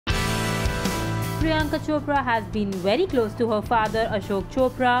Priyanka Chopra has been very close to her father Ashok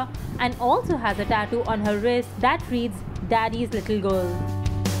Chopra and also has a tattoo on her wrist that reads "Daddy's Little Girl."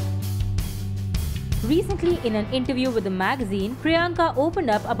 Recently, in an interview with the magazine, Priyanka opened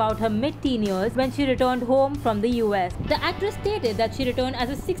up about her mid-teen years when she returned home from the US. The actress stated that she returned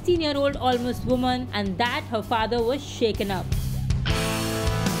as a 16-year-old almost woman and that her father was shaken up.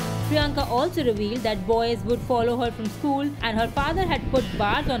 Priyanka also revealed that boys would follow her from school and her father had put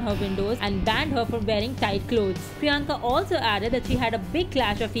bars on her windows and banned her from wearing tight clothes. Priyanka also added that she had a big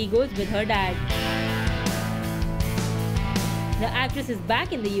clash of egos with her dad. The actress is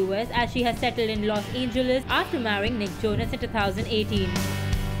back in the US as she has settled in Los Angeles after marrying Nick Jonas in 2018.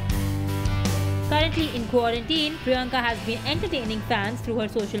 Currently in quarantine, Priyanka has been entertaining fans through her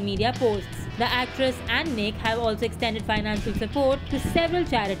social media posts. The actress and Nick have also extended financial support to several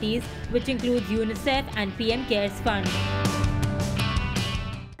charities, which includes UNICEF and PM Cares Fund.